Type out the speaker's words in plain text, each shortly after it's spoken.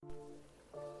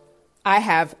I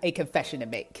have a confession to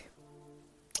make.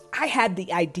 I had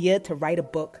the idea to write a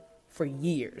book for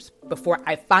years before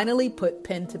I finally put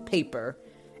pen to paper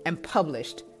and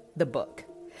published the book.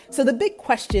 So the big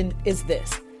question is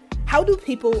this: how do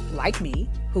people like me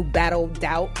who battle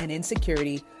doubt and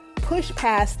insecurity push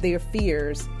past their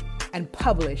fears and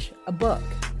publish a book?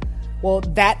 Well,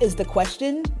 that is the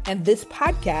question, and this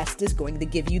podcast is going to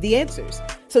give you the answers.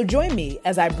 So join me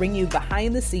as I bring you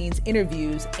behind the scenes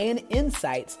interviews and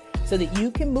insights so that you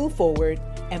can move forward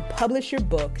and publish your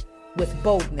book with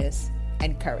boldness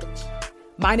and courage.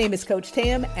 My name is Coach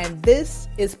Tam, and this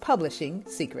is Publishing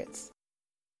Secrets.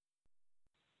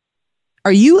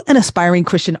 Are you an aspiring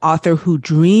Christian author who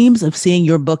dreams of seeing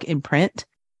your book in print?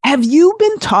 Have you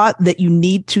been taught that you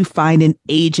need to find an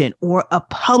agent or a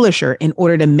publisher in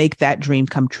order to make that dream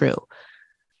come true?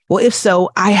 Well, if so,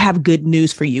 I have good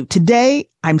news for you. Today,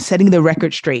 I'm setting the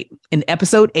record straight in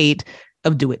episode 8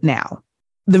 of Do It Now.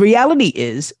 The reality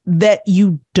is that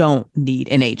you don't need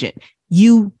an agent.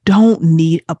 You don't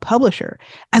need a publisher.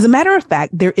 As a matter of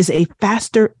fact, there is a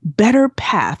faster, better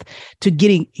path to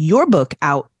getting your book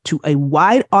out to a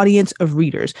wide audience of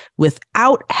readers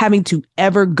without having to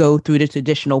ever go through the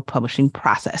traditional publishing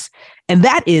process. And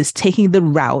that is taking the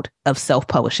route of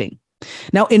self-publishing.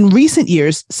 Now, in recent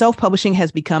years, self-publishing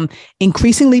has become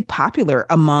increasingly popular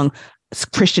among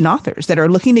Christian authors that are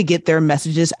looking to get their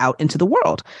messages out into the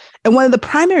world. And one of the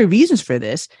primary reasons for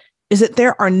this is that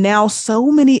there are now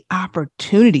so many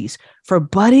opportunities for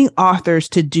budding authors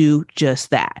to do just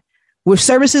that. With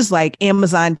services like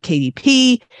Amazon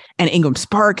KDP and Ingram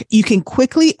Spark, you can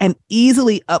quickly and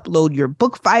easily upload your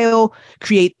book file,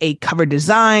 create a cover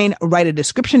design, write a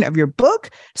description of your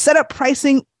book, set up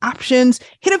pricing options,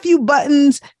 hit a few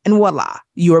buttons, and voila,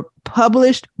 your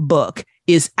published book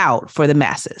is out for the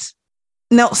masses.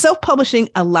 Now, self-publishing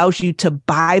allows you to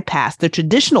bypass the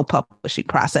traditional publishing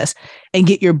process and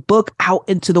get your book out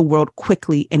into the world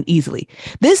quickly and easily.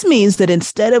 This means that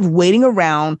instead of waiting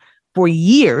around for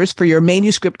years for your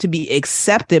manuscript to be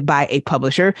accepted by a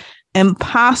publisher and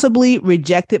possibly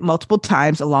rejected multiple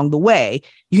times along the way,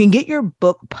 you can get your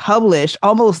book published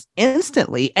almost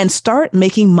instantly and start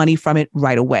making money from it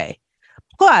right away.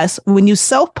 Plus, when you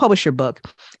self-publish your book,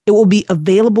 it will be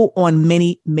available on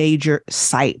many major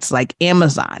sites like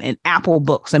Amazon and Apple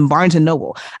Books and Barnes &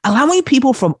 Noble, allowing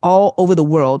people from all over the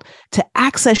world to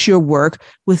access your work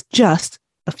with just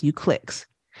a few clicks.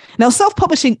 Now,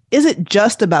 self-publishing isn't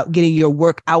just about getting your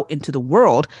work out into the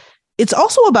world. It's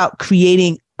also about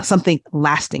creating something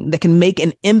lasting that can make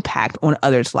an impact on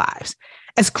others' lives.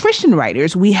 As Christian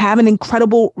writers, we have an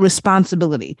incredible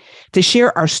responsibility to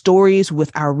share our stories with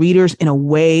our readers in a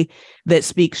way that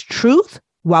speaks truth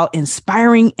while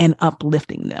inspiring and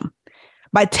uplifting them.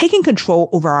 By taking control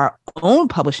over our own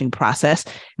publishing process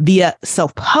via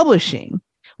self-publishing,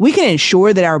 we can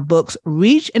ensure that our books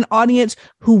reach an audience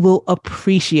who will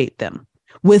appreciate them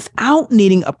without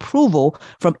needing approval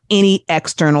from any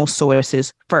external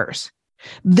sources first.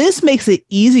 This makes it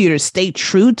easier to stay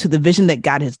true to the vision that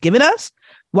God has given us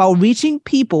while reaching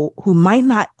people who might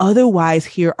not otherwise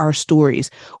hear our stories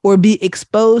or be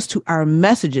exposed to our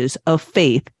messages of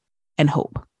faith and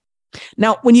hope.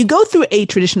 Now, when you go through a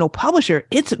traditional publisher,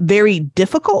 it's very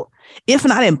difficult, if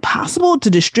not impossible, to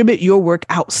distribute your work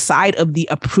outside of the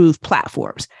approved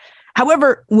platforms.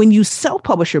 However, when you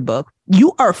self-publish your book,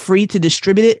 you are free to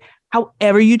distribute it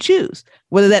however you choose,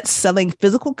 whether that's selling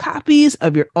physical copies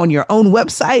on your own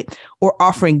website or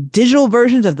offering digital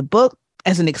versions of the book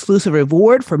as an exclusive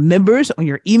reward for members on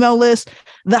your email list.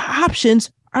 The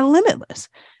options are limitless.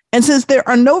 And since there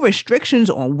are no restrictions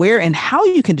on where and how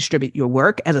you can distribute your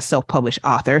work as a self-published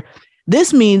author,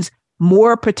 this means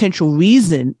more potential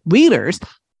readers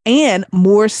and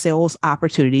more sales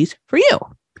opportunities for you.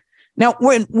 Now,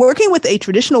 when working with a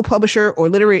traditional publisher or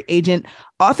literary agent,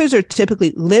 authors are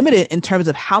typically limited in terms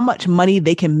of how much money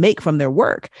they can make from their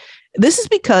work. This is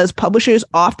because publishers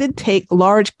often take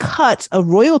large cuts of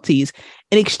royalties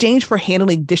in exchange for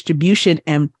handling distribution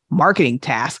and marketing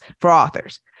tasks for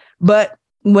authors. But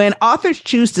when authors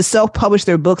choose to self-publish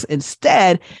their books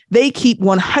instead, they keep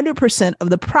 100% of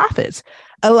the profits,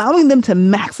 allowing them to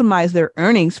maximize their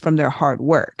earnings from their hard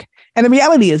work. And the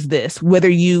reality is this: whether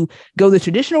you go the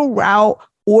traditional route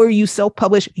or you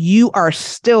self-publish, you are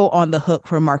still on the hook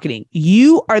for marketing.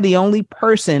 You are the only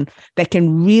person that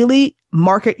can really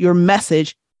market your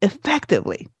message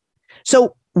effectively.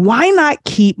 So why not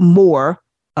keep more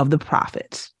of the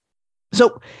profits?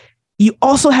 So You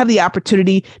also have the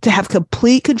opportunity to have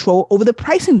complete control over the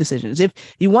pricing decisions. If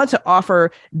you want to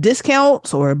offer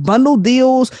discounts or bundle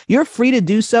deals, you're free to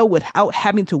do so without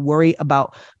having to worry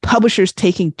about publishers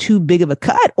taking too big of a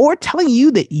cut or telling you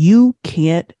that you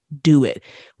can't do it.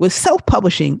 With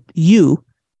self-publishing, you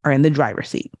are in the driver's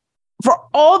seat. For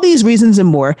all these reasons and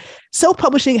more,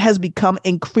 self-publishing has become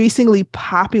increasingly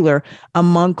popular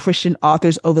among Christian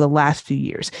authors over the last few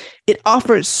years. It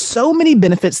offers so many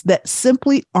benefits that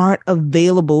simply aren't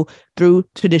available through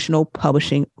traditional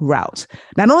publishing routes.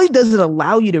 Not only does it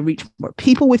allow you to reach more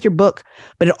people with your book,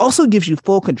 but it also gives you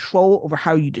full control over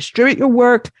how you distribute your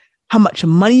work, how much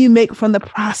money you make from the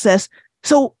process.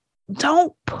 So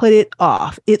don't put it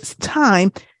off. It's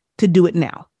time to do it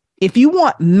now. If you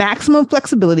want maximum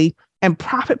flexibility and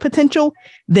profit potential,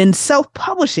 then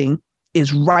self-publishing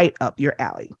is right up your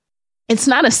alley. It's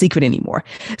not a secret anymore.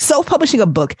 Self-publishing a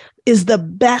book is the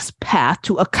best path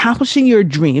to accomplishing your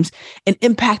dreams and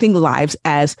impacting lives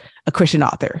as a Christian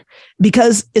author,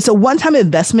 because it's a one-time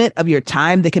investment of your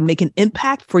time that can make an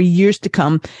impact for years to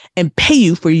come and pay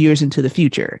you for years into the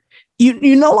future.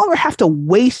 You no longer have to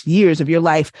waste years of your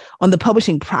life on the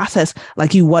publishing process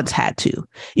like you once had to.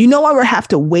 You no longer have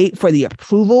to wait for the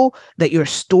approval that your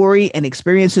story and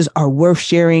experiences are worth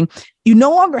sharing. You no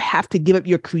longer have to give up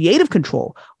your creative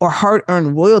control or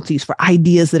hard-earned royalties for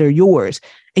ideas that are yours.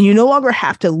 And you no longer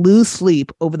have to lose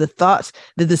sleep over the thoughts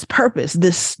that this purpose,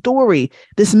 this story,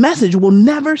 this message will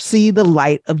never see the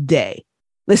light of day.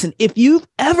 Listen, if you've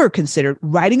ever considered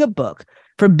writing a book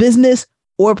for business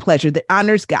or pleasure that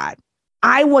honors God,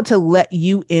 I want to let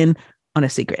you in on a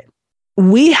secret.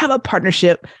 We have a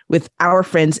partnership with our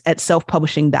friends at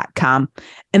selfpublishing.com,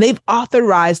 and they've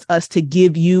authorized us to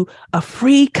give you a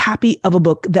free copy of a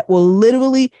book that will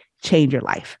literally change your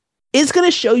life. It's going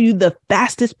to show you the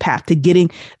fastest path to getting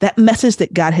that message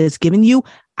that God has given you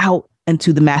out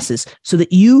into the masses so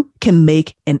that you can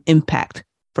make an impact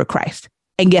for Christ.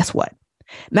 And guess what?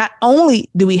 Not only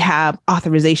do we have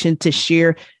authorization to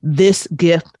share this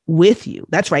gift with you,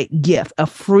 that's right, gift, a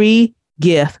free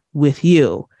gift with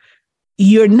you.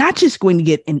 You're not just going to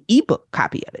get an ebook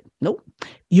copy of it. Nope.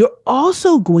 You're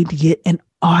also going to get an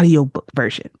audiobook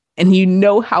version. And you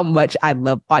know how much I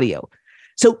love audio.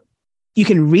 So you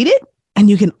can read it and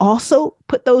you can also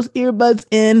put those earbuds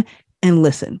in and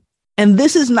listen. And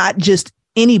this is not just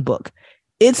any book.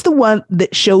 It's the one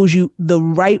that shows you the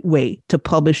right way to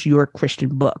publish your Christian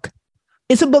book.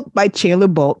 It's a book by Chandler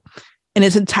Bolt, and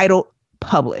it's entitled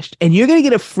Published. And you're going to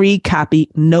get a free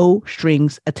copy, no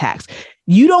strings attached.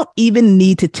 You don't even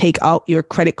need to take out your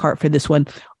credit card for this one.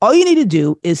 All you need to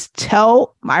do is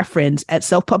tell my friends at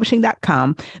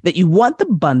selfpublishing.com that you want the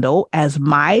bundle as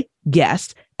my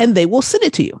guest, and they will send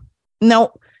it to you.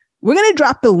 Now, we're going to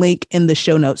drop the link in the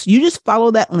show notes. You just follow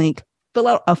that link, fill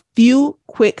out a few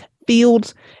quick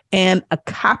fields, and a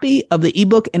copy of the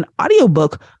ebook and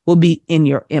audiobook will be in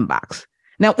your inbox.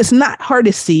 Now, it's not hard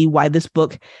to see why this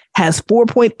book has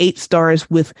 4.8 stars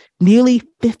with nearly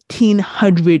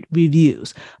 1,500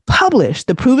 reviews. Published,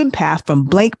 The Proven Path from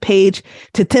Blank Page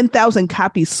to 10,000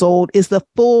 Copies Sold is the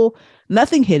full,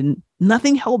 nothing hidden,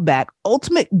 nothing held back,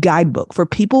 ultimate guidebook for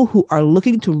people who are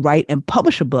looking to write and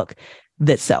publish a book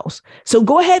that sells. So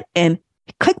go ahead and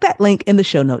click that link in the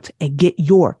show notes and get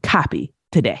your copy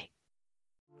today.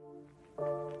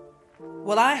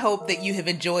 Well, I hope that you have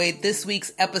enjoyed this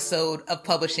week's episode of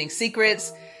Publishing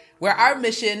Secrets, where our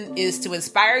mission is to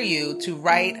inspire you to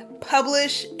write,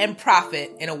 publish, and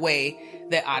profit in a way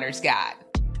that honors God.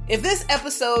 If this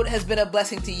episode has been a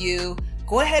blessing to you,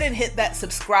 go ahead and hit that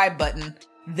subscribe button,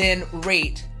 then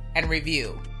rate and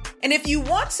review. And if you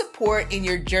want support in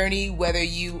your journey, whether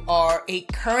you are a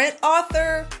current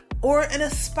author or an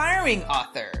aspiring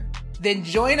author, then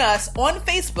join us on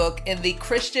Facebook in the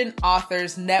Christian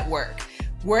Authors Network.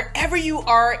 Wherever you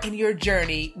are in your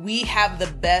journey, we have the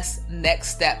best next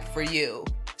step for you.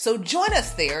 So join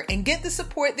us there and get the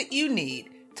support that you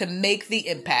need to make the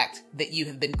impact that you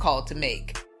have been called to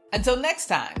make. Until next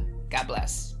time, God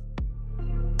bless.